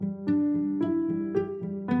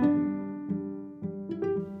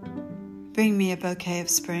Bring me a bouquet of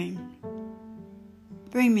spring.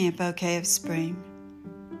 Bring me a bouquet of spring,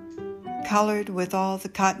 colored with all the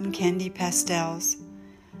cotton candy pastels,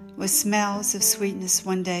 with smells of sweetness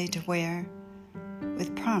one day to wear,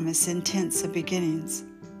 with promise intense of beginnings.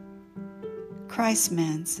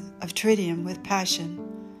 Christmans of tritium with passion,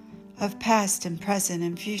 of past and present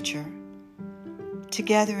and future,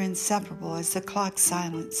 together inseparable as the clock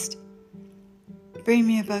silenced. Bring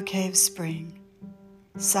me a bouquet of spring,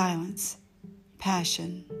 silence,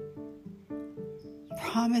 passion,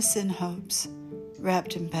 promise and hopes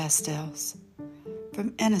wrapped in pastels,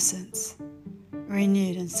 from innocence,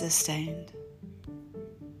 renewed and sustained.